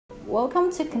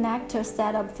Welcome to Connector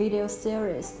Setup video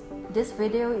series. This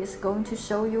video is going to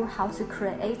show you how to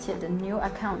create a new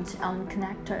account on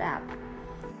Connector app.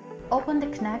 Open the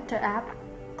Connector app,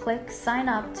 click Sign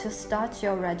Up to start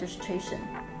your registration.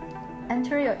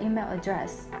 Enter your email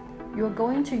address. You are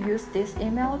going to use this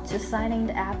email to sign in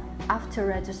the app after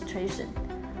registration.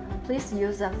 Please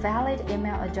use a valid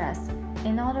email address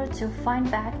in order to find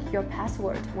back your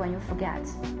password when you forget.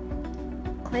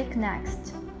 Click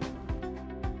Next.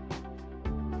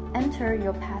 Enter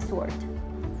your password.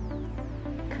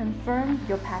 Confirm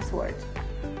your password.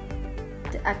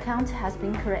 The account has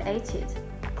been created.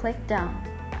 Click Done.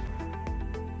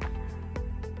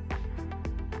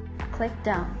 Click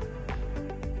Done.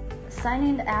 Sign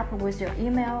in the app with your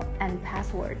email and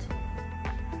password.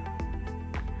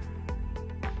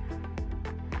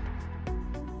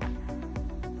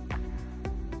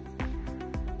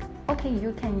 Okay,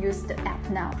 you can use the app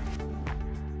now.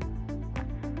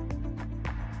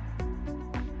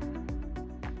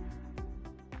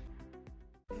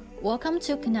 Welcome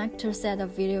to Connector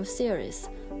Setup video series.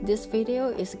 This video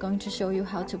is going to show you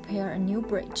how to pair a new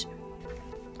bridge.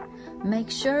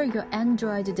 Make sure your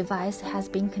Android device has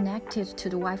been connected to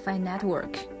the Wi-Fi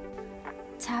network.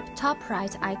 Tap top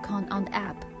right icon on the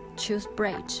app, choose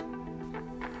bridge.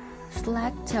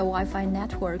 Select a Wi-Fi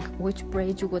network which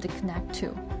bridge you would connect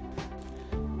to.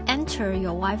 Enter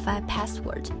your Wi-Fi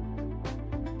password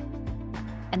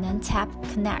and then tap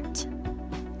Connect.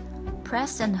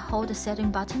 Press and hold the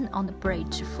setting button on the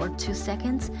bridge for 2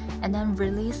 seconds and then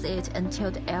release it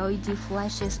until the LED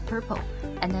flashes purple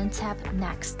and then tap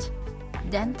Next.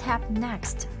 Then tap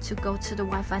Next to go to the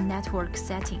Wi-Fi network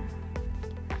setting.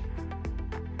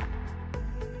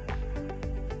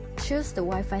 Choose the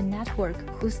Wi-Fi network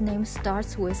whose name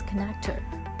starts with connector.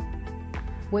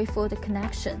 Wait for the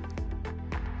connection.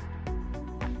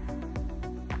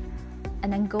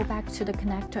 And then go back to the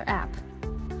Connector app.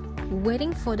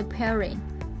 Waiting for the pairing.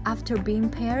 After being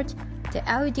paired, the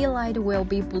LED light will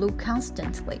be blue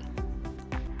constantly.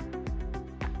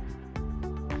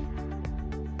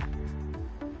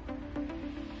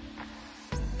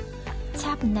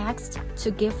 Tap Next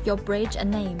to give your bridge a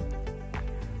name.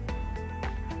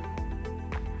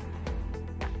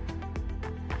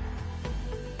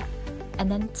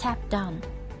 And then tap Done.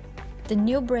 The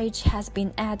new bridge has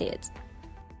been added.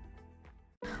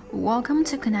 Welcome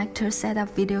to Connector Setup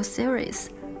video series.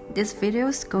 This video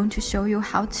is going to show you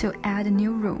how to add a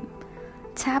new room.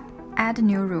 Tap Add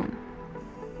New Room.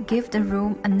 Give the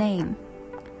room a name.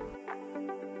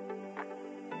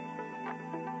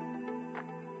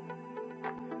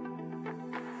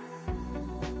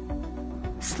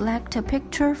 Select a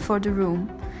picture for the room.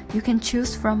 You can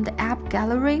choose from the app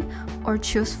gallery or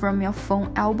choose from your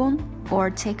phone album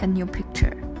or take a new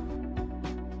picture.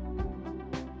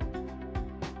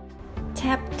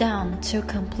 Tap Done to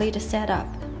complete the setup.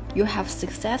 You have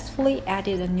successfully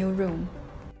added a new room.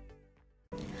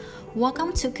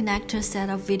 Welcome to Connector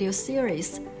Setup video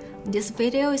series. This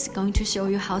video is going to show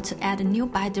you how to add a new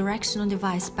bidirectional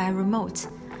device by remote.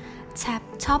 Tap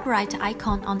top right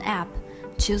icon on app,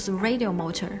 choose radio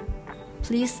motor.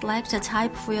 Please select a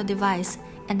type for your device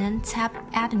and then tap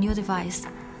Add New Device.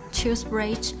 Choose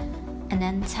bridge and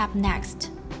then tap Next.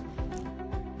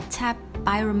 Tap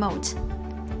By Remote.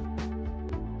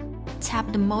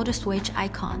 Tap the motor switch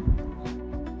icon.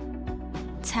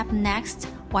 Tap Next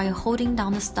while holding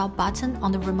down the stop button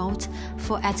on the remote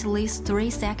for at least 3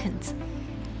 seconds.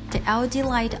 The LED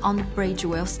light on the bridge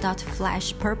will start to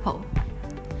flash purple.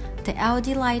 The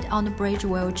LED light on the bridge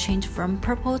will change from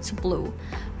purple to blue,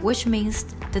 which means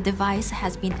the device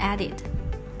has been added.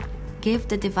 Give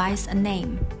the device a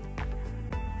name.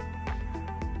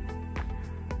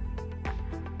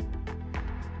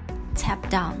 Tap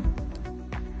Done.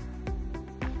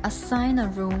 Assign a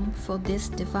room for this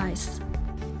device.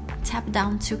 Tap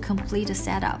down to complete the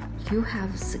setup. You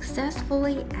have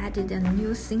successfully added a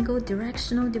new single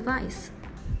directional device.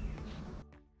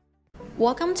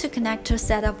 Welcome to Connector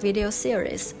Setup video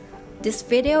series. This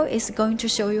video is going to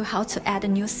show you how to add a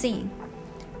new scene.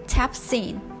 Tap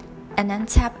Scene and then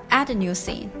tap Add a New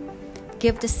Scene.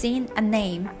 Give the scene a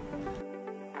name.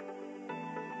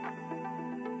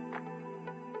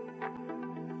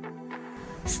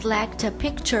 Select a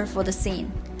picture for the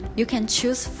scene. You can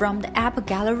choose from the app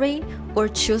gallery or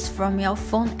choose from your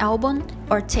phone album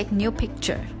or take new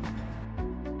picture.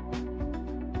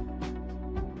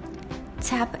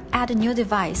 Tap Add a New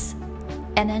Device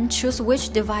and then choose which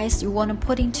device you want to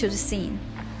put into the scene.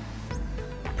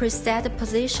 Preset the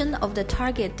position of the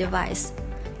target device.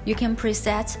 You can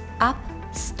preset up,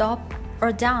 stop,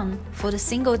 or down for the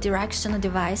single directional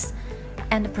device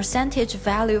and the percentage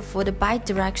value for the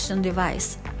bidirectional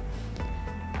device.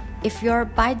 If your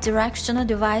bidirectional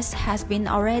device has been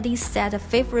already set a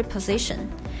favorite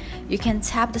position, you can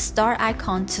tap the star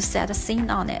icon to set a scene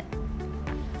on it.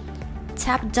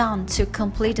 Tap down to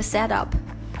complete the setup.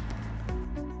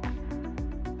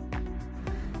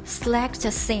 Select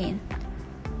a scene.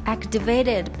 Activate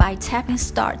it by tapping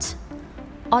Start.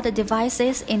 All the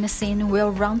devices in the scene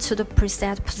will run to the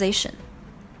preset position.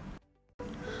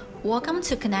 Welcome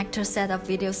to Connector Setup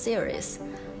video series.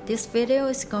 This video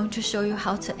is going to show you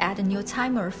how to add a new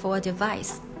timer for a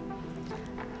device.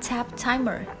 Tap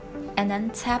Timer, and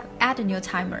then tap Add a new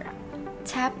timer.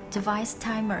 Tap Device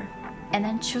Timer, and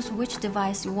then choose which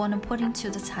device you want to put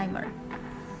into the timer.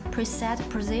 Preset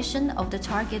position of the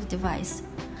target device.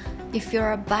 If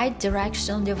your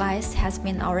bidirectional device has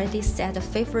been already set a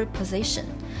favorite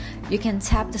position, you can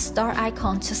tap the star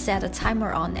icon to set a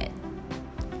timer on it.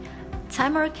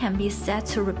 Timer can be set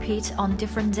to repeat on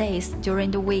different days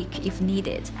during the week if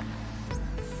needed.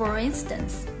 For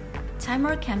instance,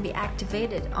 timer can be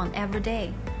activated on every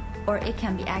day, or it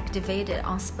can be activated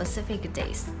on specific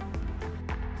days.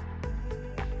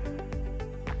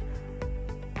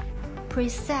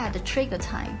 Preset the trigger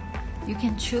time. You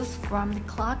can choose from the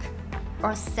clock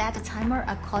or set the timer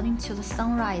according to the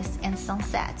sunrise and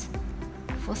sunset.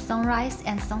 For sunrise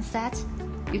and sunset,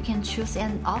 you can choose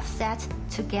an offset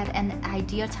to get an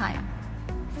ideal time.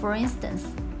 For instance,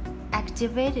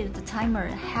 activate the timer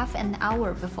half an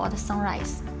hour before the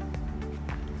sunrise.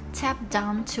 Tap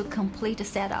down to complete the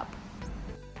setup.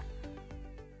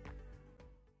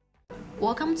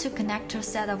 Welcome to Connector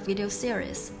Setup video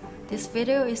series. This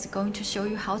video is going to show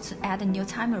you how to add a new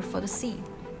timer for the scene.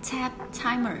 Tap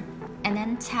Timer, and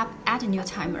then tap Add a new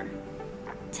timer.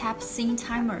 Tap Scene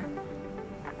Timer,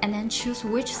 and then choose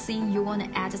which scene you want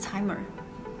to add a timer.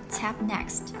 Tap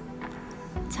Next.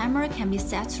 Timer can be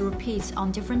set to repeat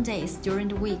on different days during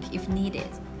the week if needed.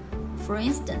 For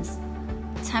instance,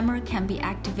 timer can be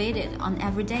activated on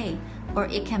every day, or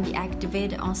it can be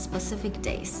activated on specific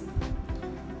days.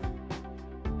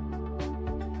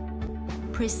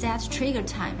 Preset trigger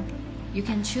time. You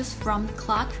can choose from the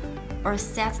clock or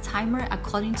set timer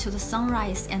according to the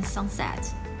sunrise and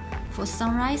sunset. For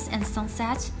sunrise and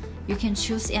sunset, you can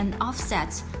choose an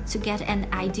offset to get an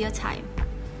ideal time.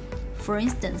 For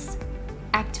instance,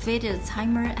 activate the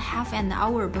timer half an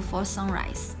hour before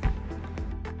sunrise.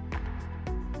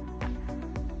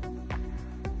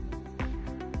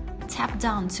 Tap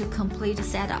down to complete the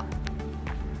setup.